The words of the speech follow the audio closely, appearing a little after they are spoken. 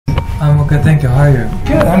Okay, thank you. How are you?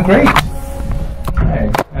 Good, I'm great. All right.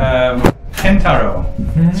 Kentaro.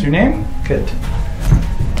 What's your name? Good.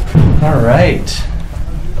 All right.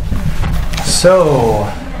 So,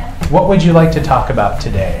 what would you like to talk about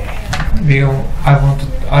today? I want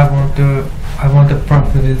to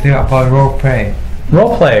practice about role play.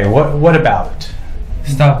 Role play. What about?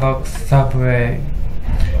 Starbucks, Subway,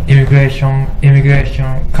 immigration,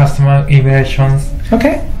 customer evaluations.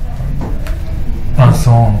 Okay. And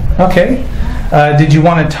so on. Okay. Did you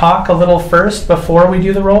want to talk a little first before we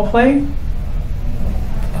do the role play?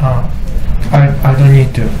 I don't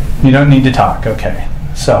need to. You don't need to talk. Okay.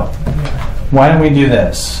 So, why don't we do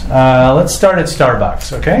this? Let's start at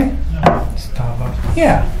Starbucks, okay? Starbucks.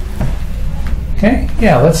 Yeah. Okay?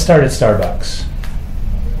 Yeah, let's start at Starbucks.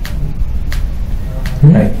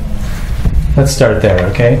 Right. Let's start there,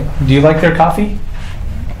 okay? Do you like their coffee?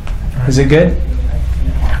 Is it good?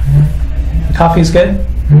 Coffee's good?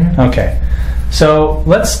 Okay. So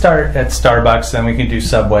let's start at Starbucks, then we can do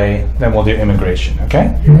Subway, then we'll do immigration,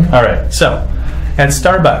 okay? All right, so at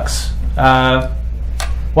Starbucks,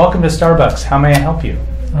 welcome to Starbucks. How may I help you?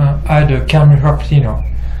 I do caramel frappuccino.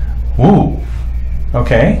 Ooh,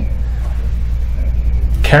 okay.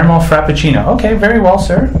 Caramel frappuccino. Okay, very well,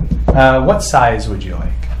 sir. What size would you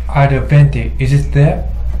like? I do venti. Is it there?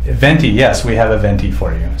 Venti, yes, we have a venti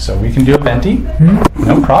for you. So we can do a venti.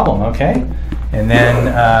 No problem, okay. And then,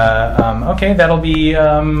 okay, that'll be,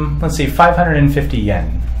 let's see, 550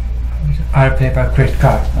 yen. I'll pay by credit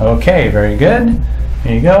card. Okay, very good.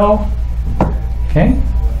 Here you go. Okay,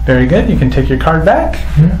 very good. You can take your card back.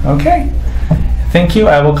 Okay. Thank you.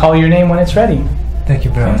 I will call your name when it's ready. Thank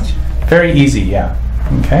you very much. Very easy, yeah.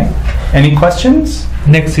 Okay. Any questions?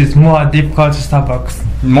 Next is more difficult Starbucks.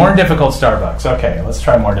 More difficult Starbucks. Okay, let's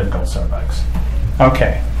try more difficult Starbucks.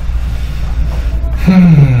 Okay.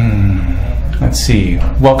 Let's see.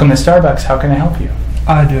 Welcome to Starbucks. How can I help you?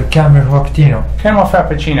 I do caramel frappuccino. Caramel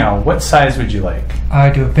frappuccino. What size would you like?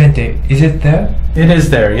 I do venti. Is it there? It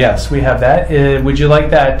is there. Yes, we have that. Would you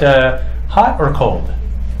like that hot or cold?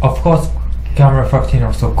 Of course, caramel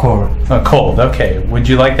frappuccino, so cold. Cold. Okay. Would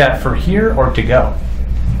you like that for here or to go?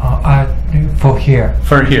 For here.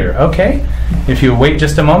 For here. Okay. If you wait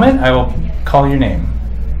just a moment, I will call your name.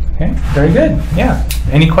 Okay. Very good. Yeah.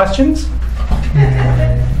 Any questions?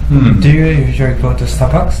 Do you usually go to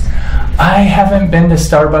Starbucks? I haven't been to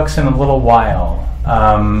Starbucks in a little while.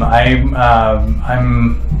 I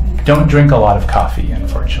don't drink a lot of coffee,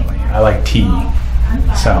 unfortunately. I like tea.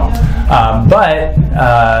 So, but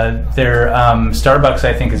their Starbucks,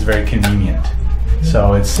 I think, is very convenient.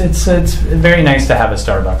 So it's very nice to have a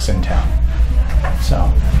Starbucks in town.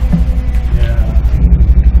 So.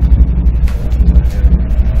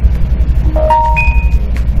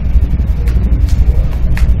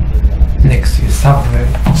 Next is Subway.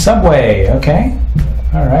 Subway, okay.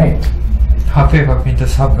 All right. Have you ever been to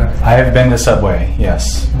Subway? I have been to Subway,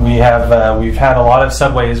 yes. We've had a lot of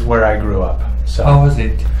Subways where I grew up. So how was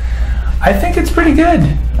it? I think it's pretty good.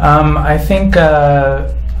 I think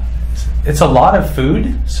it's a lot of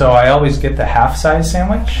food, so I always get the half-size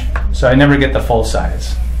sandwich. So I never get the full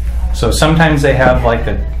size. So sometimes they have like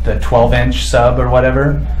the 12-inch sub or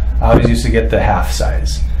whatever. I always used to get the half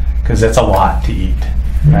size because that's a lot to eat,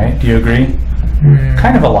 right? Do you agree?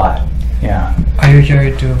 Kind of a lot, yeah. I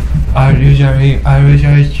usually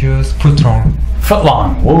choose foot long. Foot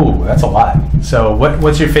long. Whoa, that's a lot. So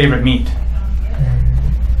what's your favorite meat?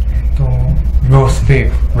 Roast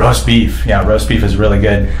beef. Roast beef. Yeah, roast beef is really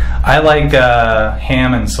good. I like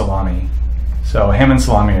ham and salami. So ham and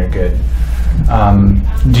salami are good.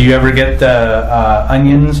 Do you ever get the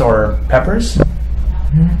onions or peppers?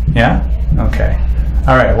 Yeah? Okay.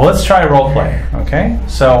 All right, well, let's try role play, okay?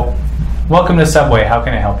 So, welcome to Subway. How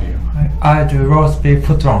can I help you? I do roast beef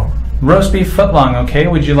foot long. Roast beef foot long, okay.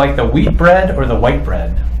 Would you like the wheat bread or the white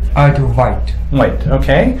bread? I do white. White,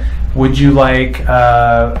 okay. Would you like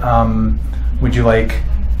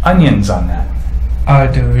onions on that? I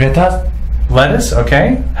do lettuce. Lettuce,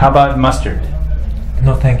 okay. How about mustard?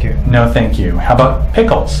 No, thank you. No, thank you. How about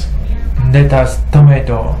pickles? Lettuce,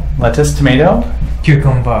 tomato. Lettuce, tomato?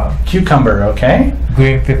 Cucumber. Cucumber, okay.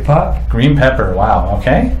 Green pepper. Green pepper, wow,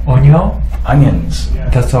 okay. Onion. Onions.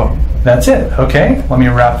 That's all. That's it, okay. Let me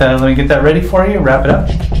get that ready for you. Wrap it up,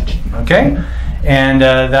 okay. And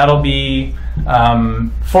that'll be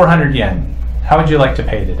 400 yen. How would you like to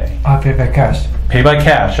pay today? I pay by cash. Pay by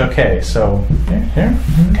cash, okay. So, here,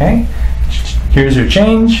 okay. Here's your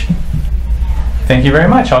change. Thank you very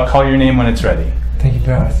much. I'll call your name when it's ready. Thank you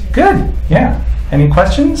very much. Good, yeah. Any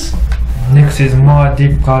questions? Next is more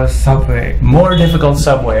difficult Subway. More difficult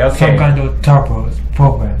Subway, okay. Some kind of trouble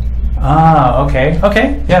problem. Ah, okay.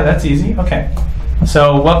 Okay, yeah, that's easy. Okay.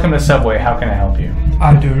 So, welcome to Subway. How can I help you?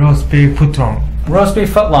 I do roast beef footlong. Roast beef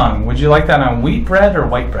footlong. Would you like that on wheat bread or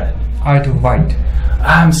white bread? I do white.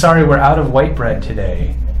 I'm sorry, we're out of white bread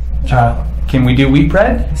today. Can we do wheat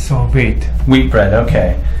bread? So wheat. Wheat bread,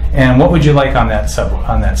 okay. And what would you like on that sub?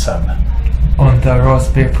 On the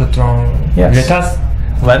roast beef footlong, yes. lettuce.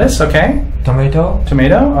 Lettuce, okay. Tomato.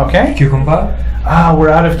 Tomato, okay. Cucumber. Ah, we're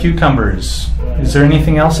out of cucumbers. Is there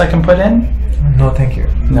anything else I can put in? No, thank you.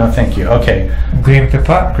 No, thank you. Okay. Green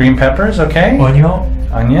pepper. Green peppers, okay. Onion.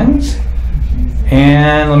 Onions.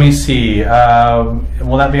 And let me see.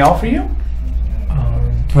 Will that be all for you?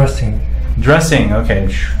 Dressing. Dressing. Okay.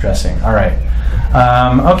 Dressing. All right.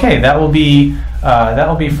 Okay. That will be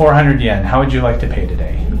 400 yen. How would you like to pay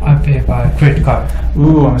today? I pay by credit card.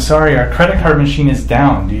 Ooh, I'm sorry. Our credit card machine is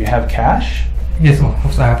down. Do you have cash? Yes, of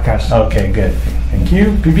course I have cash. Okay. Good. Thank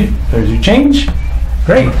you. Beep, beep. There's your change.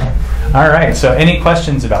 Great. All right. So, any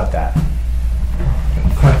questions about that?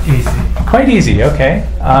 Quite easy. Quite easy, okay.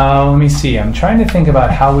 Let me see. I'm trying to think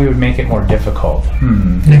about how we would make it more difficult.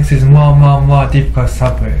 Next is more difficult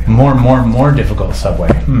subway. More difficult subway.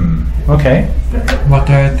 Okay. What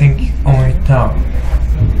are you thinking on it now?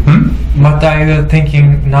 What are you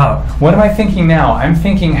thinking now? What am I thinking now? I'm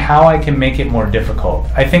thinking how I can make it more difficult.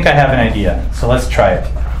 I think I have an idea, so let's try it,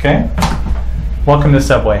 okay? Welcome to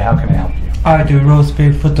Subway. How can I help you? I do roast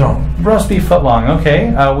beef footlong. Roast beef footlong,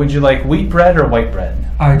 okay. Would you like wheat bread or white bread?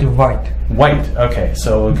 I do white. White, okay.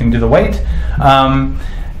 So we can do the white.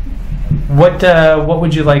 What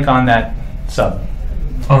would you like on that sub?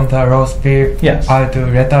 On the roast beef, yes. I do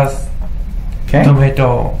lettuce, okay.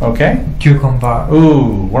 Tomato, okay. Cucumber.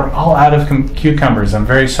 Ooh, we're all out of cucumbers. I'm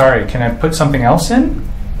very sorry. Can I put something else in?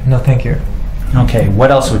 No, thank you. Okay,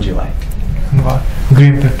 what else would you like?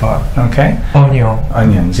 Green pepper. Okay. Onion.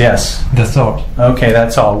 Onions, yes. That's all. Okay,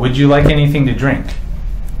 that's all. Would you like anything to drink?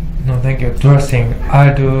 No, thank you. Dressing.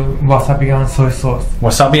 I do wasabi and soy sauce.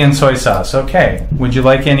 Wasabi and soy sauce, okay. Would you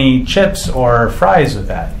like any chips or fries with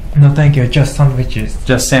that? No, thank you. Just sandwiches.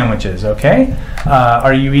 Just sandwiches, okay.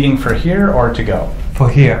 Are you eating for here or to go? For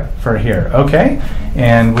here. For here, okay.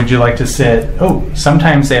 And would you like to sit,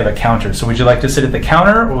 sometimes they have a counter. So would you like to sit at the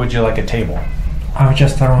counter or would you like a table? I'm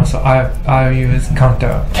just alone, so I use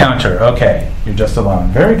counter. Counter, okay. You're just alone.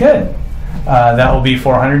 Very good. That will be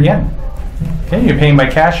 400 yen. Okay, you're paying by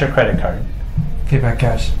cash or credit card? Pay by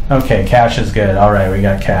cash. Okay, cash is good. All right, we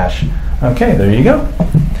got cash. Okay, there you go.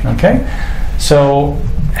 Okay. So,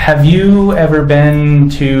 have you ever been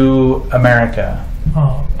to America?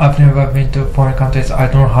 Oh, I've never been to foreign countries.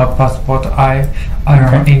 I don't have passport. I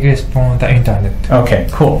learn English from the internet. Okay,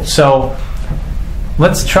 cool. So,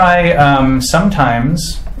 let's try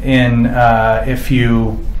sometimes if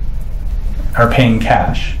you are paying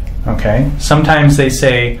cash, okay? Sometimes they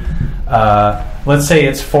say, let's say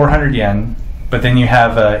it's 400 yen, but then you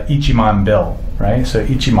have a ichiman bill, right? So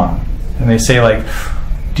ichiman. And they say like,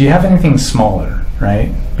 do you have anything smaller,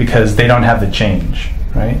 right? Because they don't have the change,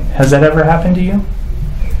 right? Has that ever happened to you?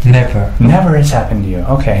 Never. Never has happened to you,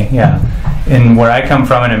 okay, yeah. And where I come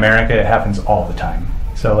from in America, it happens all the time.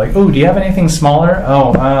 So like, do you have anything smaller?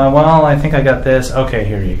 Well, I think I got this. Okay,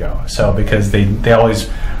 here you go. So because they always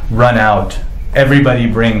run out, everybody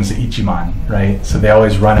brings ichiman, right? So they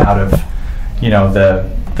always run out of,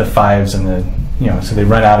 the fives and so they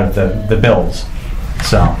run out of the bills.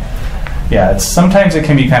 So yeah, sometimes it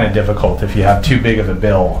can be kind of difficult if you have too big of a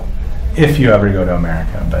bill if you ever go to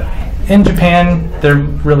America. But in Japan, they're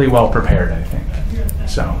really well prepared, I think.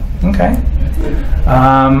 So, okay.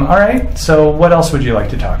 All right, so what else would you like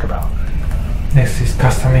to talk about? Next is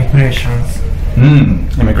custom immigrations.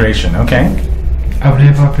 Immigration, okay. I've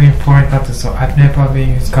never been foreign country, so I've never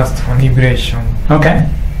been used custom immigration. Okay.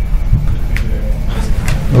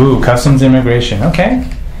 Ooh, customs immigration, okay.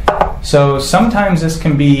 So sometimes this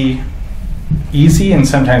can be easy and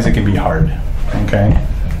sometimes it can be hard, okay?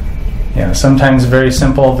 Yeah, sometimes very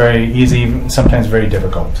simple, very easy, sometimes very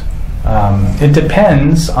difficult. It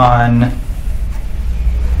depends on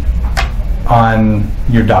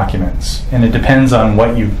your documents, and it depends on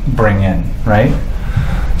what you bring in, right?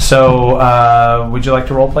 So, would you like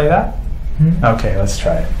to role play that? Okay, let's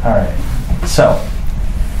try it. All right. So,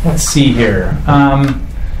 let's see here.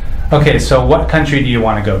 Okay, so what country do you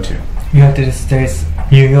want to go to? United States,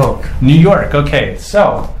 New York. New York, okay.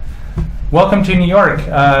 So, welcome to New York.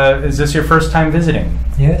 Is this your first time visiting?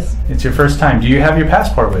 Yes. It's your first time. Do you have your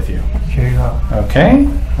passport with you? Here you go. Okay,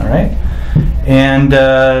 all right. And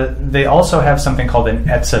they also have something called an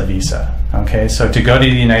ETSA visa. Okay, so to go to the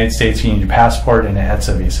United States, you need your passport and an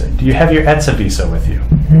ETSA visa. Do you have your ETSA visa with you?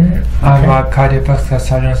 I'm a cardiovascular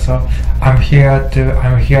surgeon, so I'm here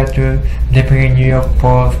to living in New York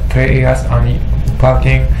for 3 years and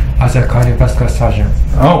working as a cardiovascular surgeon.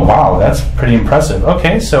 Oh wow, that's pretty impressive.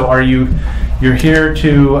 Okay, so you're here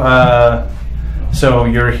to so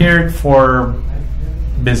you're here for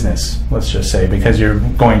business, let's just say, because you're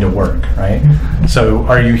going to work, right? So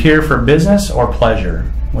are you here for business or pleasure,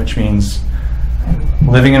 which means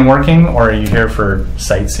living and working, or are you here for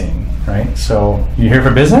sightseeing, right? So you here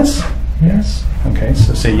for business? Yes. Okay,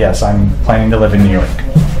 so say yes, I'm planning to live in New York.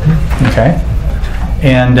 Okay.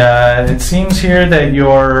 And it seems here that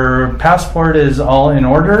your passport is all in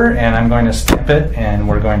order, and I'm going to stamp it and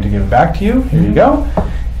we're going to give it back to you. Here you go.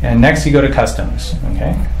 And next you go to customs.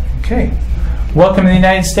 Okay. Okay. Welcome to the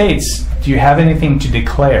United States. Do you have anything to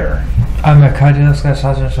declare? I'm a cardiovascular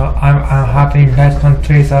surgeon, so I'm having light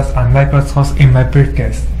tracers and microscopes in my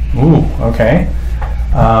briefcase. Ooh, okay.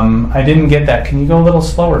 I didn't get that. Can you go a little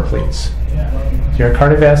slower, please? You're a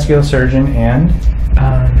cardiovascular surgeon and?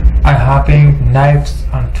 I'm having knives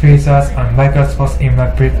and tweezers and microscopes in my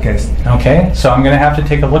briefcase. Okay, so I'm going to have to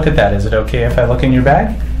take a look at that. Is it okay if I look in your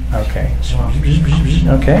bag? Okay.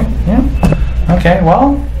 Okay, yeah. Okay,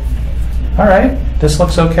 well, all right. This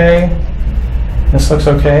looks okay. This looks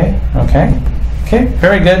okay. Okay. Okay,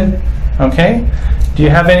 very good. Okay. Do you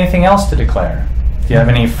have anything else to declare? Do you have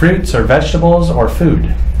any fruits or vegetables or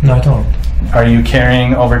food? No, I don't. Are you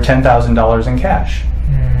carrying over $10,000 in cash?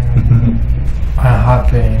 I'm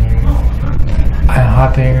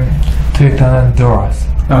having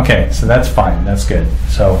 $3,000. Okay, so that's fine. That's good.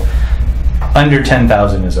 So under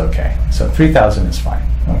 10,000 is okay. So 3,000 is fine.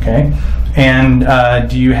 Okay. And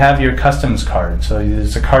do you have your customs card? So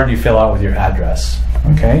it's a card you fill out with your address.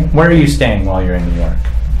 Okay. Where are you staying while you're in New York?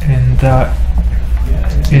 In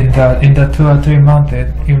the 2 or 3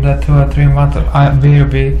 months, I will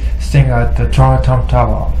be staying at the Toronto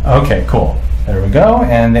Tower. Okay, cool. There we go.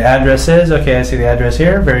 And the address is, okay, I see the address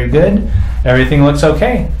here. Very good. Everything looks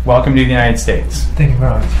okay. Welcome to the United States. Thank you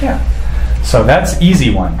very much. Yeah. So that's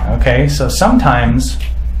easy one. Okay. So sometimes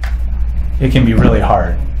it can be really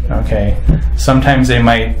hard. Okay. Sometimes they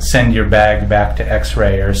might send your bag back to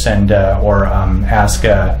X-ray or send ask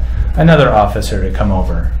another officer to come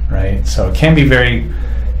over. Right. So it can be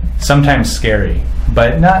sometimes scary,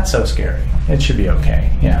 but not so scary. It should be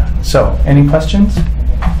okay. Yeah. So any questions?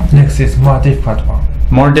 Next is more difficult one.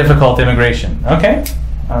 More difficult immigration. Okay.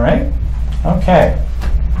 All right. Okay.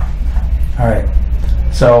 All right.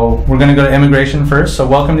 So we're going to go to immigration first. So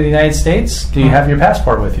welcome to the United States. Do you have your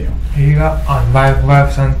passport with you? Here on my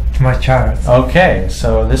wife and my child. Okay.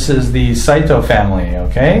 So this is the Saito family.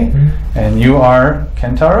 Okay. And you are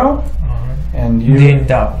Kentaro? And you?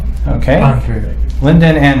 Linda. Okay. Andrew. Linda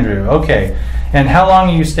and Andrew. Okay. And how long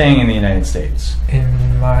are you staying in the United States?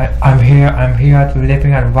 I'm here to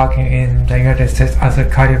living and working in the United States as a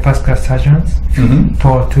cardiovascular surgeon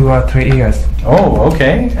for 2 or 3 years. Oh,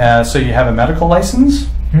 okay. So you have a medical license?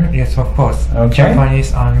 Yes, of course. Okay.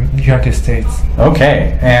 Japanese and United States.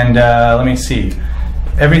 Okay. And let me see.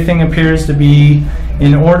 Everything appears to be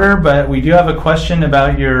in order, but we do have a question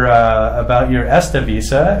about your ESTA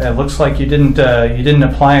visa. It looks like you didn't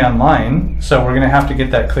apply online, so we're going to have to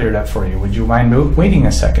get that cleared up for you. Would you mind waiting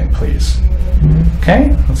a second, please?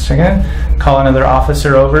 Okay, let's check it. Call another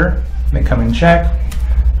officer over. They come and check.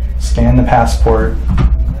 Scan the passport.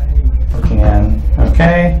 Looking in.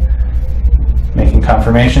 Okay. Making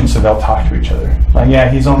confirmation, so they'll talk to each other. Like, yeah,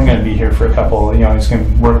 he's only going to be here for a couple, he's going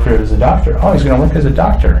to work for as a doctor. Oh, he's going to work as a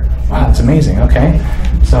doctor. Wow, that's amazing. Okay.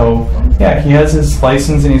 So, yeah, he has his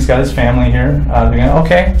license and he's got his family here. They're going,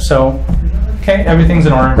 okay, so, okay, everything's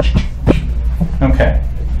in order. Okay.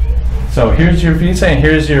 So here's your visa and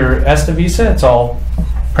here's your ESTA visa. It's all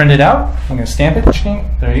printed out. I'm going to stamp it.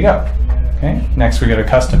 There you go. Okay. Next we go to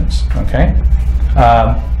customs. Okay.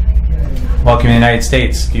 Welcome to the United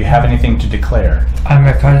States. Do you have anything to declare? I'm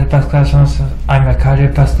a cardiovascular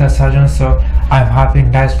surgeon, so I'm having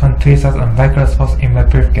nice front tweezers and microscopes in my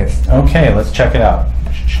briefcase. Okay, let's check it out.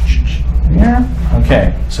 Yeah.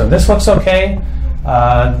 Okay, so this looks okay.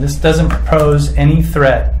 This doesn't propose any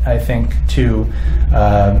threat, I think, to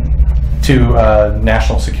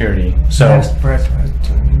national security. So knives break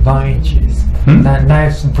 1 inches.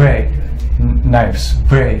 Knives break. Knives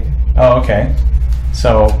break. Oh, okay.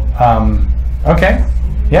 So, okay,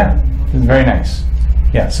 yeah, it's very nice.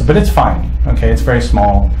 Yeah, so, but it's fine, okay, it's very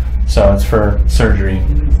small, so it's for surgery,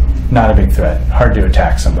 not a big threat, hard to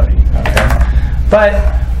attack somebody, okay? But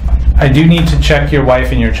I do need to check your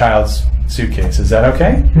wife and your child's suitcase, is that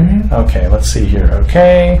okay? Okay, let's see here,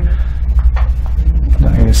 okay.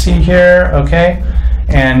 Nothing to see here, okay.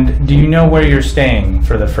 And do you know where you're staying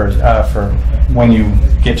for the first for when you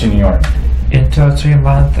get to New York? In 2 or 3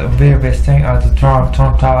 months, we'll be staying at the Trump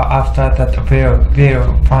Tower. After that,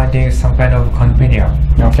 we'll finding some kind of condominium.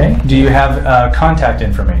 Okay. Do you have contact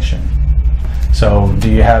information? So, do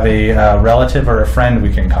you have a relative or a friend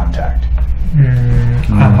we can contact?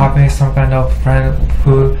 I'm having some kind of friend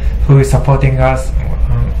who is supporting us.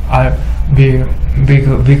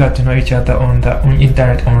 We got to know each other on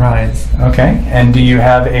internet online. Okay. And do you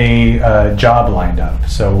have a job lined up?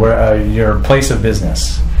 So, where your place of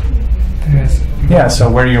business? Yes. Yeah. So,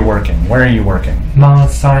 where you're working? Where are you working?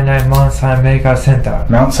 Mount Sinai Medical Center.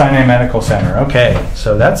 Mount Sinai Medical Center. Okay.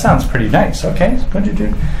 So that sounds pretty nice. Okay.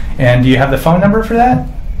 Good. And do you have the phone number for that?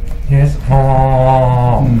 Yes.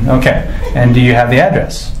 Okay. And do you have the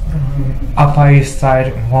address? Upper East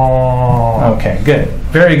Side. Okay, good.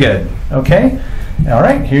 Very good. Okay. All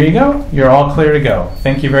right, here you go. You're all clear to go.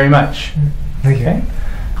 Thank you very much. Okay.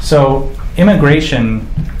 So, immigration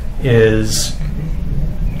is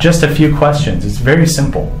just a few questions. It's very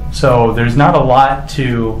simple. So, there's not a lot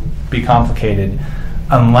to be complicated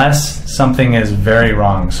unless something is very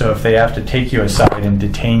wrong. So, if they have to take you aside and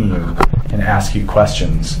detain you and ask you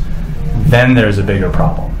questions, then there's a bigger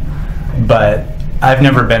problem. But I've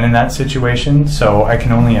never been in that situation, so I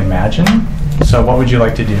can only imagine. So what would you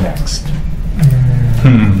like to do next?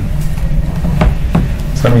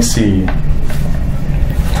 So let me see.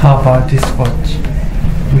 How about this watch?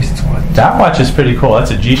 Wristwatch. That watch is pretty cool.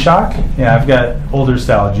 That's a G-Shock? Yeah, I've got older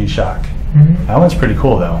style G-Shock. That one's pretty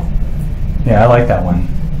cool though. Yeah, I like that one.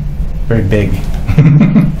 Very big.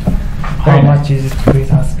 How much is it,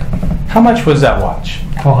 please ask? How much was that watch?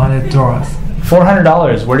 $400.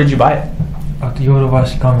 $400. Where did you buy it? At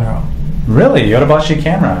Yodobashi camera. Really? Yodobashi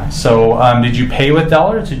camera. So did you pay with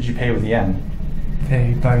dollars or did you pay with yen?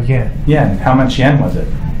 Pay by yen. Yen. How much yen was it?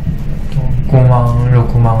 5万、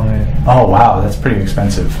6万円. Oh wow, that's pretty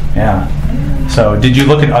expensive. Yeah. So did you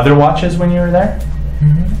look at other watches when you were there?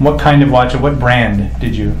 What kind of watch, what brand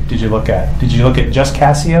did you look at? Did you look at just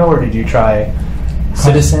Casio or did you try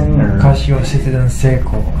Citizen or Casio, Citizen,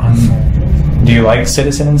 Seiko, and so on. Do you like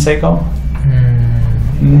Citizen and Seiko?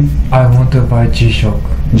 I want to buy G-Shock.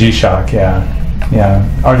 G-Shock, yeah.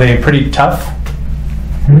 Are they pretty tough?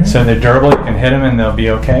 So they're durable, you can hit them and they'll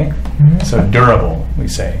be okay? So durable, we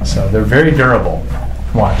say. So they're very durable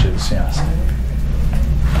watches, yes.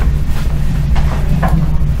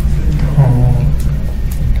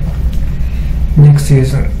 Next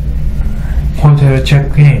is hotel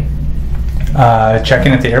check-in.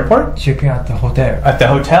 Check-in at the airport? Check-in at the hotel. At the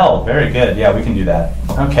hotel, very good. Yeah, we can do that.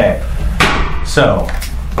 Okay. So,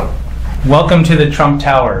 welcome to the Trump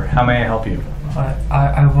Tower. How may I help you?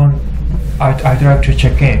 I'd like to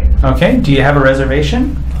check in. Okay. Do you have a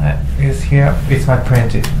reservation? It's here. It's my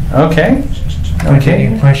printed. Okay. Okay.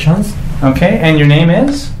 Impressions. Okay. And your name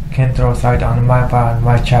is? Kentaro side on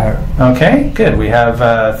my child. Okay. Good. We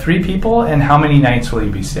have 3 people. And how many nights will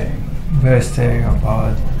you be staying? We'll stay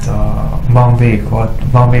about 1 week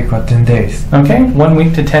or 10 days. Okay. 1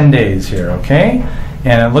 week to 10 days here. Okay.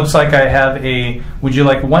 And it looks like I have a. Would you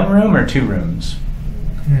like 1 room or 2 rooms?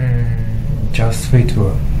 Just suite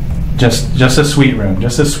room. Just a suite room.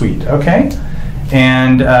 Just a suite. Okay.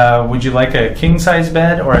 And would you like a king size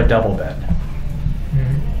bed or a double bed?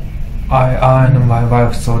 I and my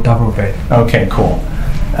wife so double bed. Okay. Cool.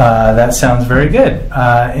 That sounds very good.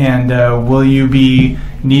 And will you be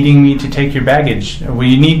needing me to take your baggage? Do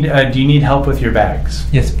you need help with your bags?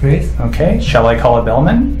 Yes, please. Okay. Shall I call a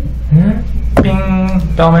bellman?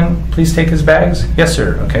 Bing, bellman, please take his bags. Yes,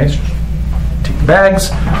 sir. Okay, take the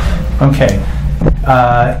bags. Okay.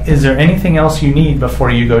 Is there anything else you need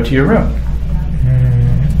before you go to your room?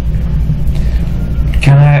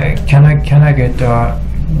 Can I get a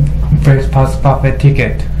breakfast buffet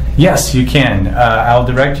ticket? Yes, you can. I'll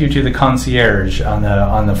direct you to the concierge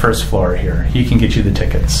on the first floor here. He can get you the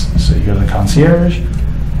tickets. So you go to the concierge.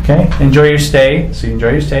 Okay. Enjoy your stay. So you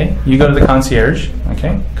enjoy your stay. You go to the concierge.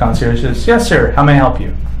 Okay. Concierge says, "Yes, sir. How may I help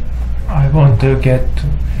you?" I want to get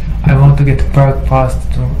breakfast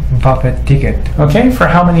buffet ticket. Okay. For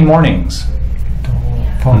how many mornings?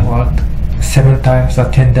 For what? 7 times or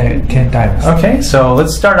 10 times. Okay. So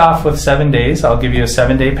let's start off with 7 days. I'll give you a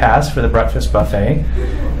 7-day pass for the breakfast buffet.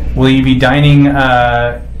 Will you be dining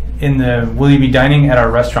Will you be dining at our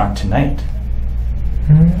restaurant tonight?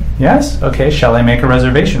 Yes? Okay, shall I make a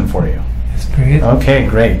reservation for you? Yes, please. Okay,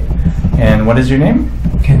 great. And what is your name?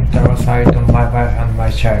 Kentaro side on my wife and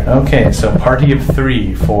my child. Okay, so party of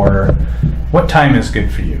 3 for... What time is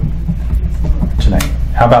good for you tonight?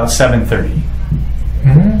 How about 7:30?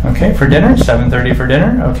 Okay, for dinner, 7:30 for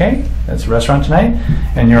dinner. Okay, that's the restaurant tonight,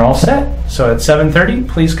 and you're all set. So at 7:30,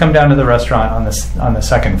 please come down to the restaurant on the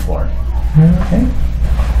second floor. Okay,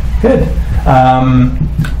 good.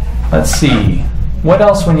 Let's see. What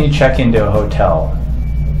else when you check into a hotel?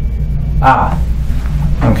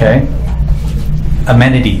 Okay.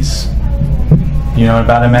 Amenities. You know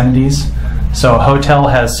about amenities? So a hotel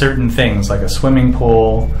has certain things like a swimming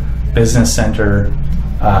pool, business center,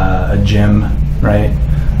 a gym, right?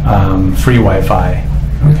 Free Wi-Fi.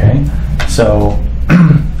 Okay. So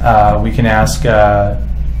we can ask.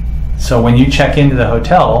 So when you check into the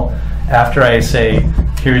hotel, after I say,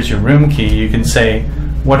 "Here's your room key," you can say,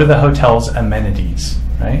 "What are the hotel's amenities?"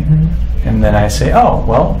 Right? Mm-hmm. And then I say, "Oh,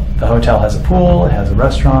 well, the hotel has a pool, it has a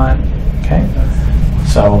restaurant." Okay.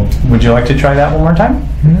 So would you like to try that one more time?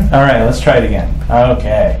 Mm-hmm. All right, let's try it again.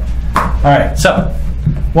 Okay. All right. So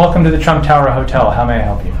welcome to the Trump Tower Hotel. How may I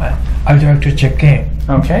help you? I'd like to check in.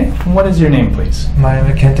 Okay. What is your name, please? My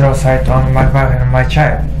name is Kentaro Saito, my wife and my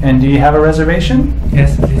child. And do you have a reservation?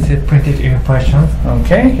 Yes, this is printed information.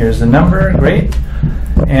 Okay, here's the number. Great.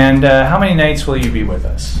 And how many nights will you be with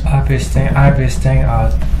us? I'll be staying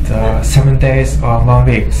at 7 days or 1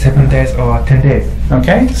 week, 7 days or 10 days.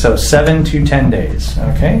 Okay, so 7 to 10 days.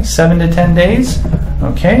 Okay, 7 to 10 days.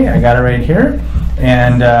 Okay, I got it right here.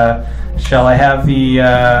 And shall I have the?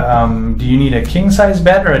 Do you need a king size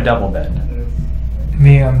bed or a double bed?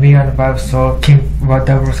 Me and wife, so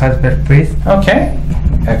double size bed, please. Okay,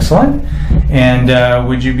 excellent. And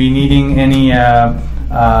would you be needing any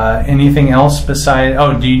anything else besides?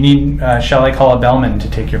 Oh, do you need? Shall I call a bellman to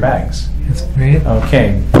take your bags? Yes, please.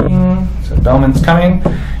 Okay. So bellman's coming,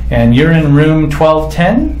 and you're in room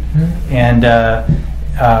 1210, and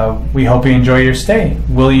we hope you enjoy your stay.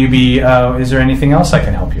 Will you be? Is there anything else I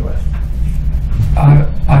can help you with?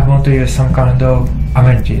 I want to use some kind of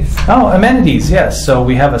amenities. Oh, amenities, yes. So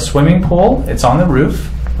we have a swimming pool. It's on the roof.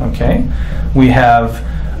 Okay. We have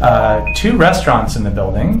 2 restaurants in the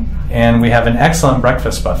building, and we have an excellent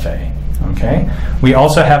breakfast buffet. Okay. We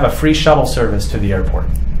also have a free shuttle service to the airport.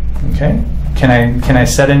 Okay. Can I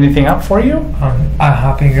set anything up for you? I'm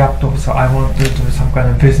having laptop, so I want to do some kind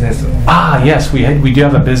of business. Yes, we do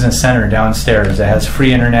have a business center downstairs that has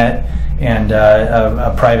free internet and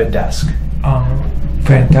a private desk.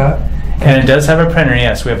 Printer. And it does have a printer,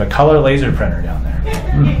 yes. We have a color laser printer down there.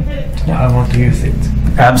 Yeah, I want to use it.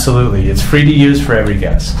 Absolutely. It's free to use for every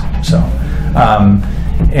guest. So,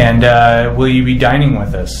 will you be dining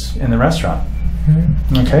with us in the restaurant?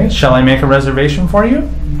 Okay. Shall I make a reservation for you?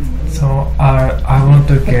 So I want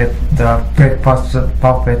to get the breakfast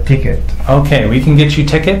buffet ticket. Okay, we can get you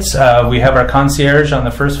tickets. We have our concierge on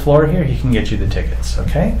the first floor here. He can get you the tickets.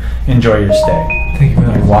 Okay. Enjoy your stay. Thank you very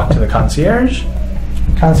much. You walk to the concierge.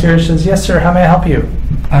 Concierge says, "Yes, sir. How may I help you?"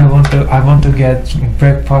 I want to get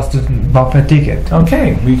breakfast buffet ticket.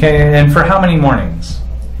 Okay. We can. And for how many mornings?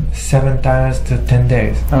 7 times to 10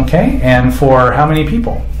 days. Okay. And for how many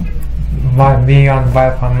people? Me and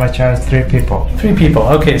wife and my child, 3 people. 3 people.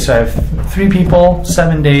 Okay, so I have 3 people,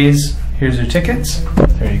 7 days. Here's your tickets.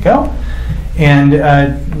 There you go. And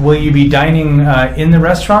will you be dining in the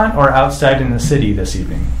restaurant or outside in the city this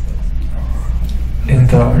evening? In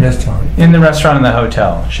the restaurant. In the restaurant in the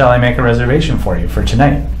hotel. Shall I make a reservation for you for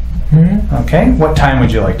tonight? Okay. What time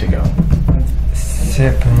would you like to go?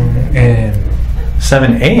 7 a.m.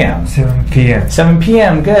 7 a.m.? 7 p.m. 7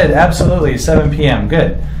 p.m. Good. Absolutely. 7 p.m.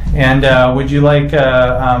 Good. And would you like,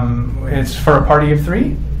 it's for a party of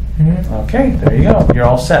 3? Okay, there you go. You're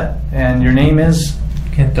all set. And your name is?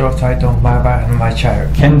 Kentaro Saito, my wife and my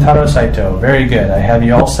child. Kentaro Saito. Very good. I have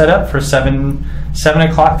you all set up for 7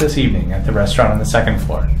 o'clock this evening at the restaurant on the second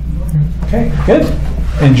floor. Okay, good.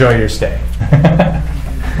 Enjoy your stay.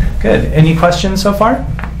 Good. Any questions so far?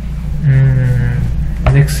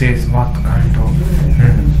 Next is what kind of...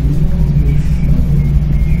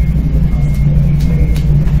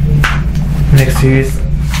 Next is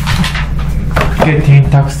getting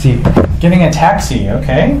taxi. Getting a taxi,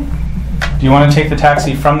 okay. Do you want to take the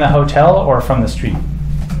taxi from the hotel or from the street?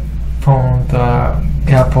 From the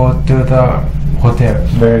airport to the hotel.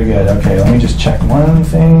 Very good. Okay, let me just check one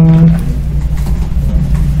thing.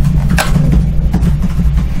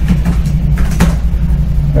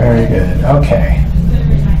 Very good. Okay.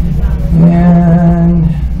 And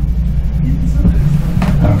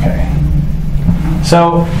okay.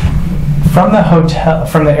 So from the hotel,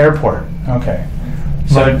 from the airport. Okay.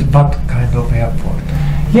 So what kind of airport?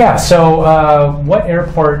 Yeah. So what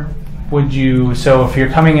airport would you? So if you're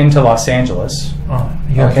coming into Los Angeles,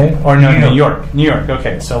 yes. Okay, or no, New York. New York.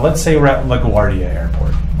 Okay. So let's say we're at LaGuardia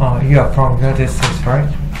Airport. You are from United States, right?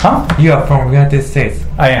 Huh? You are from United States.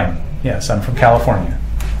 I am. Yes, I'm from California.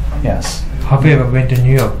 Yes. Have you ever been to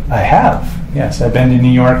New York? I have. Yes, I've been to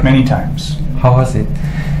New York many times. How was it?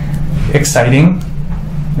 Exciting.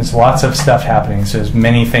 There's lots of stuff happening. So there's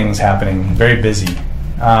many things happening. Very busy.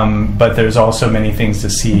 But there's also many things to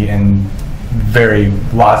see and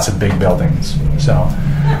lots of big buildings. So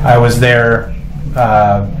I was there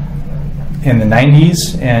in the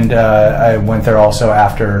 90s, and I went there also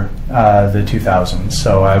after the 2000s.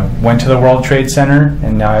 So I went to the World Trade Center,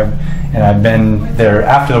 and I've been there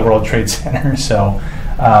after the World Trade Center. So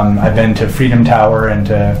I've been to Freedom Tower and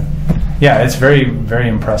it's very, very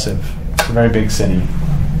impressive. It's a very big city.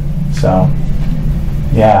 So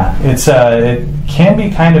yeah, it can be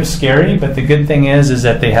kind of scary, but the good thing is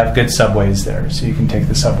that they have good subways there, so you can take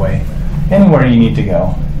the subway anywhere you need to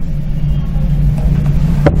go.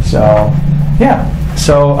 So yeah,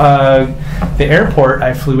 so the airport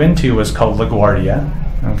I flew into was called LaGuardia.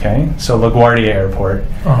 Okay, so LaGuardia Airport,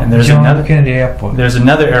 and there's Kennedy Airport. There's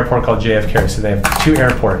another airport called JFK. So they have two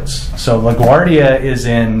airports. So LaGuardia is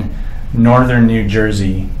in northern New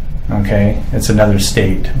Jersey. Okay, it's another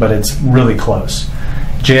state, but it's really close.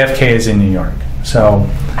 JFK is in New York. So,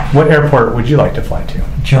 what airport would you like to fly to?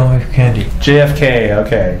 John F. Kennedy. JFK.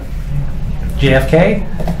 Okay. JFK.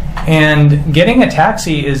 And getting a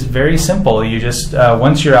taxi is very simple. You just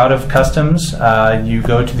once you're out of customs, you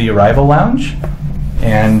go to the arrival lounge,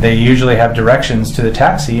 and they usually have directions to the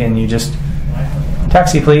taxi, and you just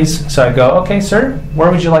taxi, please. So I go, okay, sir, where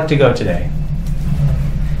would you like to go today?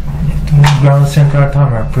 Grand Central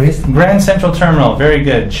Terminal, please. Grand Central Terminal. Very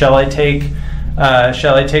good. Shall I take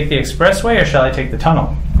the expressway or shall I take the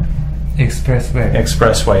tunnel? Expressway.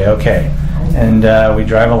 Expressway. Okay. And we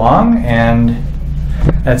drive along, and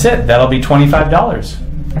that's it. That'll be $25.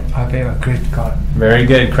 I pay a credit card. Very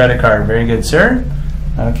good. Credit card. Very good, sir.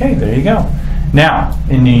 Okay, there you go. Now,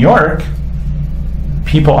 in New York,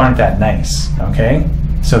 people aren't that nice, okay?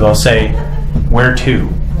 So they'll say, where to?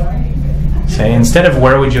 Say, instead of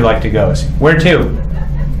where would you like to go, say, where to?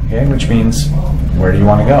 Okay, which means, where do you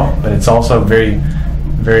want to go? But it's also very,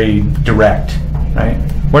 very direct, right?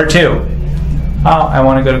 Where to? Oh, I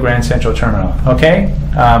want to go to Grand Central Terminal, okay?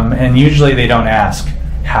 And usually they don't ask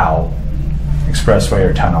how, expressway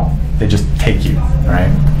or tunnel. They just take you,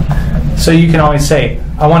 right? So you can always say,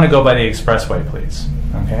 I want to go by the expressway, please,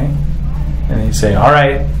 okay? And then you say, all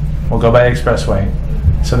right, we'll go by the expressway.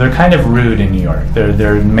 So they're kind of rude in New York.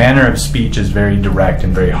 Their manner of speech is very direct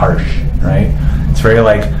and very harsh, right? It's very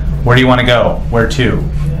like, where do you want to go? Where to?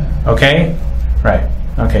 Okay? Right.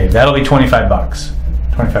 Okay, that'll be $25.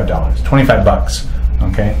 $25. 25 bucks.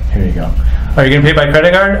 Okay, here you go. Oh, you're going to pay by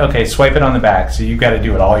credit card? Okay, swipe it on the back. So you've got to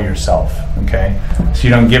do it all yourself, okay? So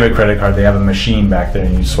you don't give a credit card. They have a machine back there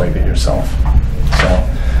and you swipe it yourself. So,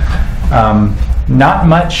 not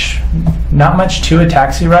much to a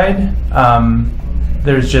taxi ride.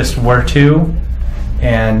 There's just where to,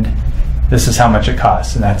 and this is how much it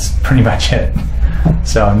costs, and that's pretty much it.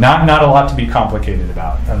 So not a lot to be complicated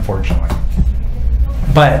about, unfortunately.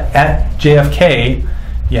 But at JFK,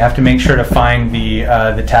 you have to make sure to find the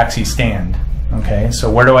taxi stand. Okay, so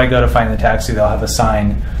where do I go to find the taxi? They'll have a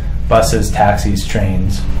sign: buses, taxis,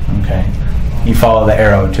 trains. Okay, you follow the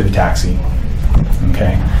arrow to the taxi.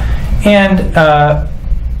 Okay, and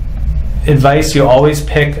advice: you always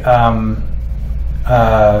pick a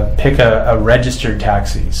registered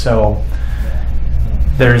taxi. So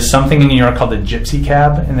there's something in New York called a gypsy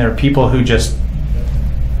cab, and there are people who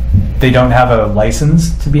they don't have a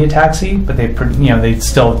license to be a taxi, but they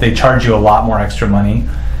charge you a lot more extra money,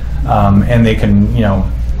 and they can,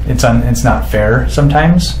 it's not fair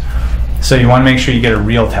sometimes. So you want to make sure you get a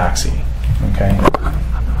real taxi. Okay.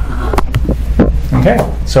 Okay.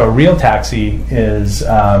 So a real taxi is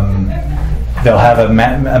they'll have a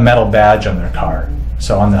metal badge on their car.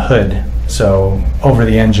 So on the hood, so over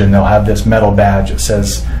the engine, they'll have this metal badge that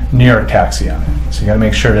says New York Taxi on it. So you got to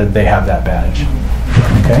make sure that they have that badge.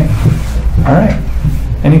 Okay? All right.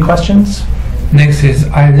 Any questions? Next is,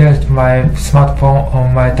 I left my smartphone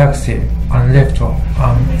on my taxi and left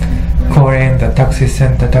calling the taxi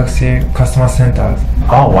center, taxi customer center.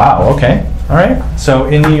 Oh, wow. Okay. All right. So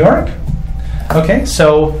in New York? Okay.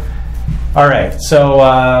 So, all right. So,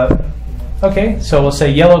 okay. So we'll say,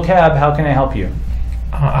 yellow cab, how can I help you?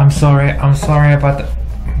 I'm sorry, but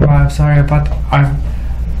I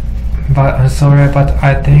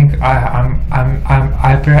think I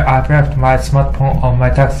left my smartphone on my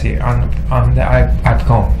taxi and I've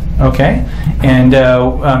gone. Okay, and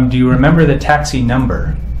do you remember the taxi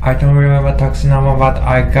number? I don't remember taxi number, but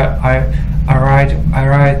I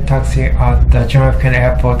ride taxi at the John F. Kennedy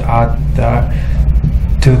Airport at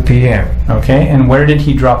 2 p.m. Okay, and where did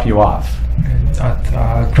he drop you off?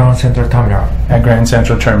 at Grand Central Terminal. At Grand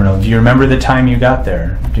Central Terminal. Do you remember the time you got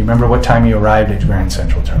there? Do you remember what time you arrived at Grand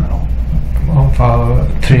Central Terminal?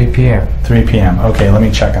 About 3 p.m. 3 p.m. Okay, let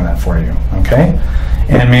me check on that for you. Okay?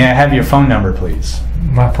 And may I have your phone number, please?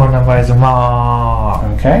 My phone number is Ma.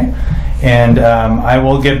 Okay? And I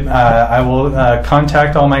will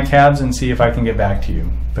contact all my cabs and see if I can get back to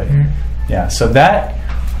you. But yeah,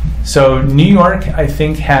 so New York, I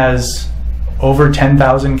think, has over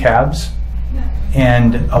 10,000 cabs,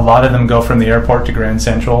 and a lot of them go from the airport to Grand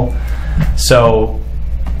Central. So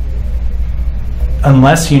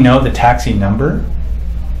unless you know the taxi number,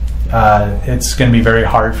 it's going to be very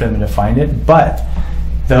hard for them to find it. But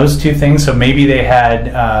those two things, so maybe they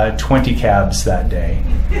had 20 cabs that day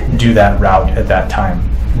do that route at that time.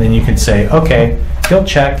 Then you could say, okay, he'll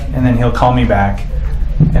check, and then he'll call me back,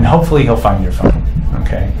 and hopefully he'll find your phone.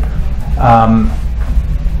 Okay.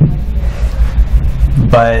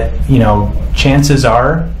 But chances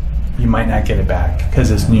are you might not get it back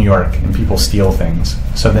because it's New York and people steal things.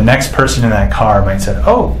 So the next person in that car might say,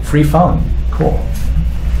 oh, free phone, cool,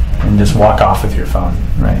 and just walk off with your phone,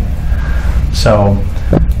 right? So,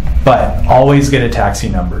 but always get a taxi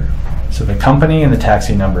number. So the company and the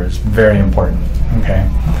taxi number is very important, okay?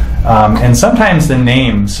 And sometimes the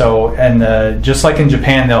name, just like in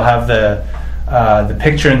Japan, they'll have the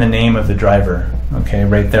picture and the name of the driver, okay,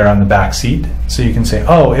 right there on the back seat. So you can say,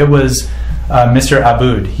 oh, it was Mr.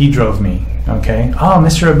 Aboud, he drove me, okay? Oh,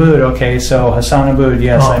 Mr. Aboud, okay, so Hassan Aboud,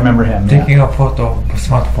 yes, I remember him. Taking a photo of the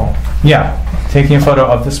smartphone. Yeah, taking a photo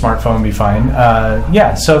of the smartphone would be fine.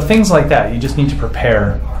 Yeah, so things like that, you just need to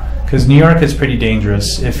prepare, because New York is pretty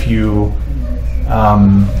dangerous if you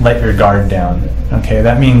let your guard down, okay?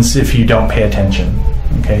 That means if you don't pay attention,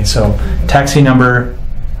 okay? So taxi number,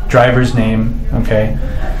 driver's name, okay?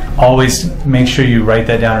 Always make sure you write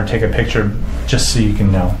that down or take a picture just so you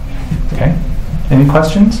can know, okay? Any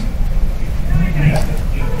questions?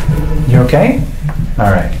 You okay?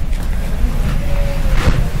 All right.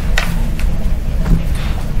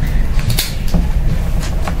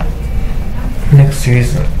 Next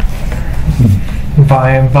is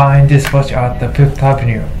buying this watch at the Fifth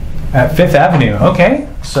Avenue. At Fifth Avenue, okay.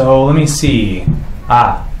 So let me see.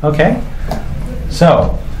 Okay.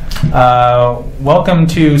 So, welcome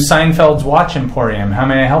to Seinfeld's Watch Emporium. How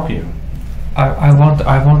may I help you? I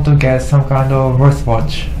want to get some kind of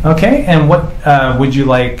wristwatch. Okay, and what would you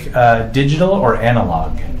like, digital or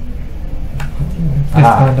analog? This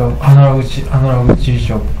kind of analog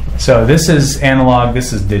digital. So this is analog,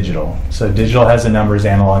 this is digital. So digital has the numbers,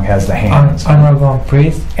 analog has the hands. Analog one,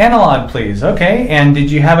 please. Analog, please. Okay, and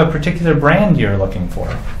did you have a particular brand you're looking for?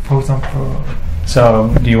 For example.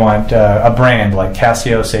 So do you want a brand like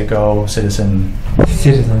Casio, Seiko, Citizen?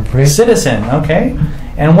 Citizen, please. Citizen, okay.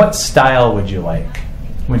 And what style would you like?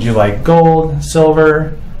 Would you like gold,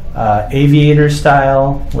 silver, aviator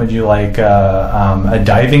style? Would you like a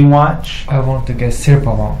diving watch? I want to get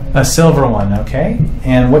silver one. A silver one, okay.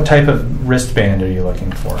 And what type of wristband are you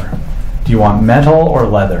looking for? Do you want metal or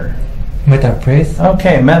leather? Metal, please.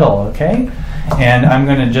 Okay, metal, okay. And I'm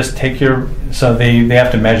going to just take so they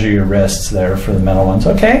have to measure your wrists there for the metal ones,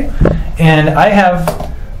 okay. And I have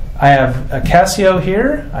a Casio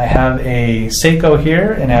here, I have a Seiko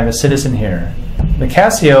here, and I have a Citizen here. The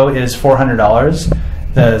Casio is $400.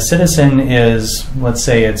 The Citizen is, let's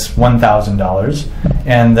say it's $1,000,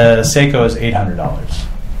 and the Seiko is $800.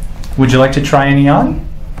 Would you like to try any on?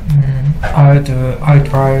 I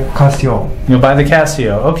try Casio. You'll buy the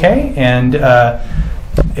Casio, okay. And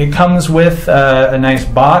it comes with a nice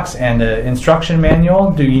box and an instruction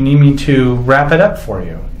manual. Do you need me to wrap it up for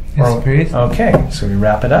you? Yes, please. Okay, so we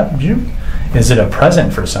wrap it up. Is it a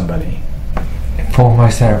present for somebody? For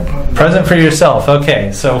myself. Present for yourself,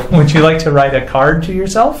 okay. So would you like to write a card to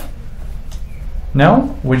yourself?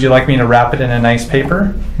 No? Would you like me to wrap it in a nice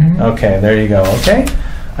paper? Okay, there you go, okay.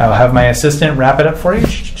 I'll have my assistant wrap it up for you.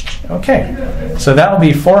 Okay, so that will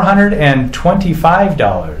be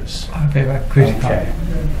 $425. I'll pay by credit card. Okay,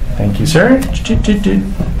 thank you, sir.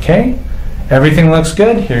 Okay, everything looks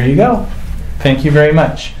good. Here you go. Thank you very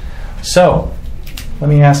much. So, let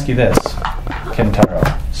me ask you this,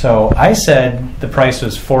 Kentaro. So I said the price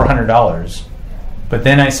was $400, but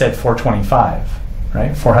then I said $425,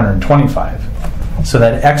 right? $425. So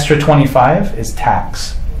that extra 25 is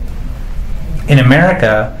tax. In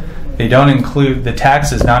America, they don't include, the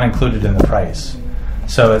tax is not included in the price.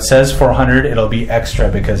 So it says $400, it'll be extra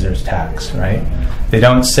because there's tax, right? They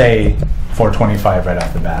don't say $425 right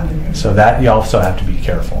off the bat. So that you also have to be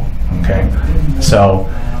careful, okay? So,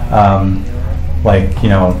 like,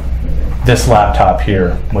 this laptop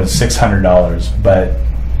here was $600, but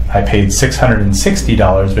I paid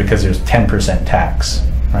 $660 because there's 10% tax,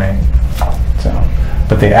 right? So,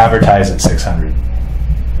 but they advertise at $600,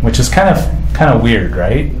 which is kind of weird,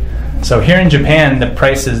 right? So here in Japan,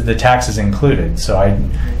 the tax is included. So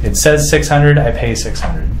it says $600, I pay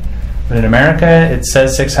 $600. But in America, it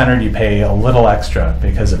says $600, you pay a little extra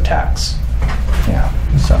because of tax. Yeah.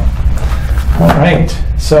 So, all right.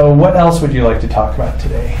 So what else would you like to talk about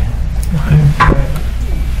today?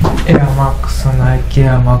 Air Max, Nike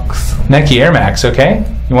Air Max. Nike Air Max, okay.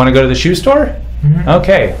 You want to go to the shoe store? Mm-hmm.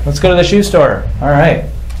 Okay, let's go to the shoe store. All right.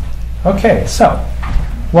 Okay, so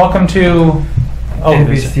welcome to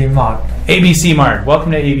ABC Mart. ABC Mart.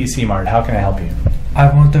 Welcome to ABC Mart. How can I help you?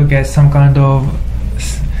 I want to get some kind of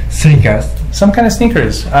sneakers. Some kind of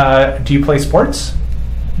sneakers. Do you play sports?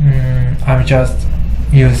 I'm just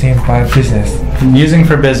using by business. Using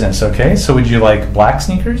for business, okay. So would you like black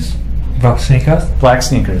sneakers? Black sneakers? Black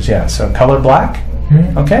sneakers, yeah. So color black?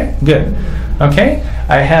 Okay, good. Okay,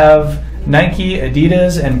 I have Nike,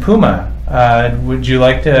 Adidas, and Puma. Would you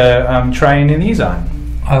like to try any of these on?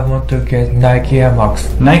 I want to get Nike Air Max.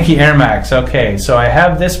 Nike Air Max, okay. So I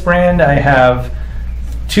have this brand. I have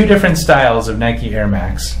 2 different styles of Nike Air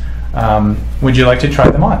Max. Would you like to try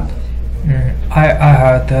them on? I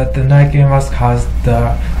heard that the Nike Air Max has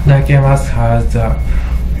the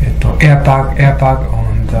airbag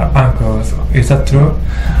on the ankles. Is that true?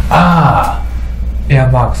 Air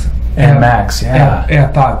Max. Air Max, yeah.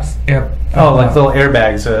 Airbags. Oh, like little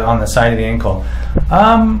airbags on the side of the ankle.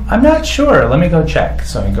 I'm not sure. Let me go check.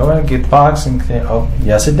 So I go and get the box and oh,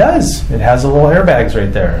 yes, it does. It has the little airbags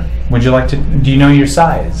right there. Would you like to? Do you know your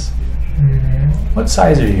size? What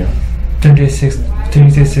size are you?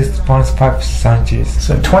 26.5 centimeters.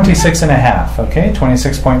 So 26 and a half. Okay,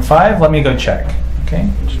 26.5. Let me go check. Okay.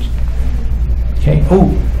 Okay. Oh,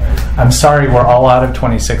 I'm sorry. We're all out of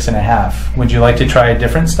 26 and a half. Would you like to try a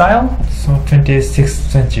different style? So 26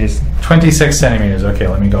 centimeters. 26 centimeters. Okay,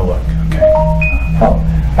 let me go look. Okay. Oh,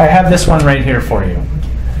 I have this one right here for you.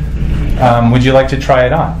 Would you like to try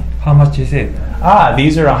it on? How much is it?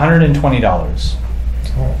 These are $120.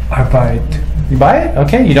 So I buy it. You buy it?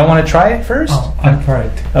 Okay. You don't want to try it first? Oh, I buy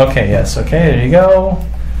it. Okay. Yes. Okay. There you go.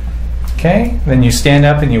 Okay. Then you stand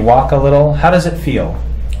up and you walk a little. How does it feel?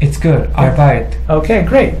 It's good. I buy it. Okay.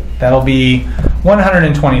 Great. That'll be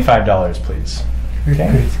 $125, please. Okay.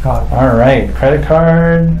 Credit card. All right. Credit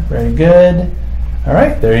card. Very good. All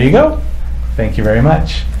right. There you go. Thank you very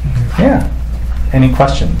much. Yeah. Any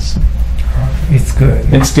questions? It's good.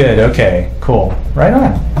 It's good. Okay. Cool. Right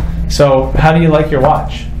on. So, how do you like your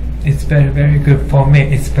watch? It's very, very good for me.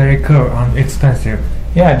 It's very cool and expensive.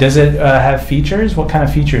 Yeah. Does it have features? What kind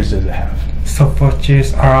of features does it have?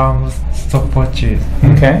 Stopwatches, alarms, stopwatches.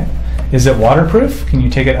 Okay. Is it waterproof? Can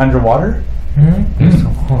you take it underwater? Yes,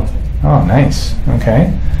 of course. Oh, nice.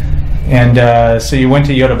 Okay. And so you went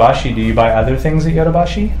to Yodobashi. Do you buy other things at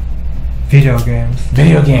Yodobashi? Video games.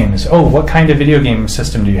 Video games. Oh, what kind of video game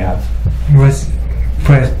system do you have?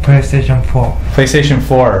 PlayStation 4. PlayStation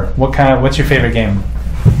 4. What's your favorite game?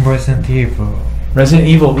 Resident Evil. Resident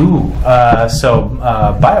Evil. Ooh. So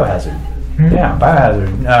Biohazard. Yeah,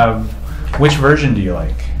 Biohazard. Which version do you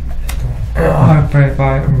like? I play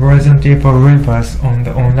by Resident Evil Reverse on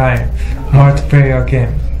the online multiplayer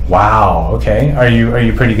game. Wow. Okay. Are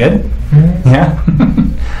you pretty good? Yeah.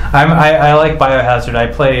 I like Biohazard. I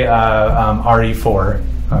play RE4.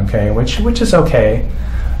 Okay, which is okay,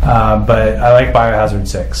 but I like Biohazard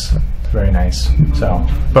 6. It's very nice. So,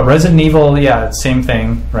 but Resident Evil, yeah, same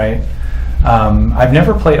thing, right? I've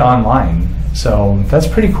never played online, so that's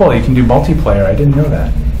pretty cool. You can do multiplayer. I didn't know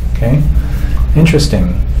that. Okay,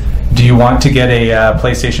 interesting. Do you want to get a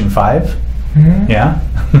PlayStation 5? Yeah.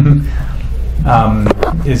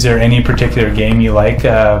 Is there any particular game you like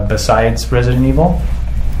besides Resident Evil?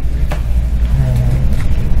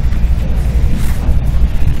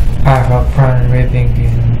 I have a friend living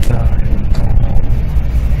in the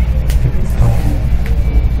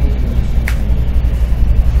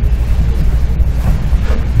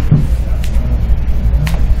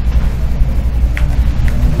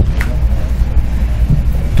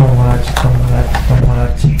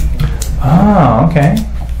Tomodachi. Oh, okay.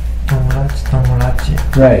 Tomodachi.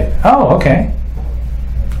 Right. Oh, okay.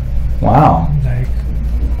 Wow. Like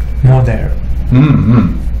model.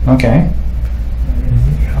 Okay.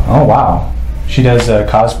 Oh, wow. She does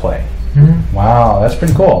cosplay. Wow, that's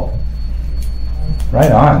pretty cool.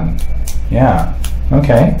 Right on. Yeah.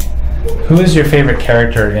 Okay. Who is your favorite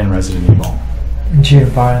character in Resident Evil? Jill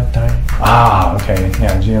Valentine. Okay.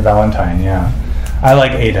 Yeah, Gina Valentine, yeah. I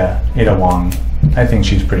like Ada Wong. I think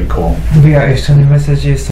she's pretty cool. We are exchanging messages.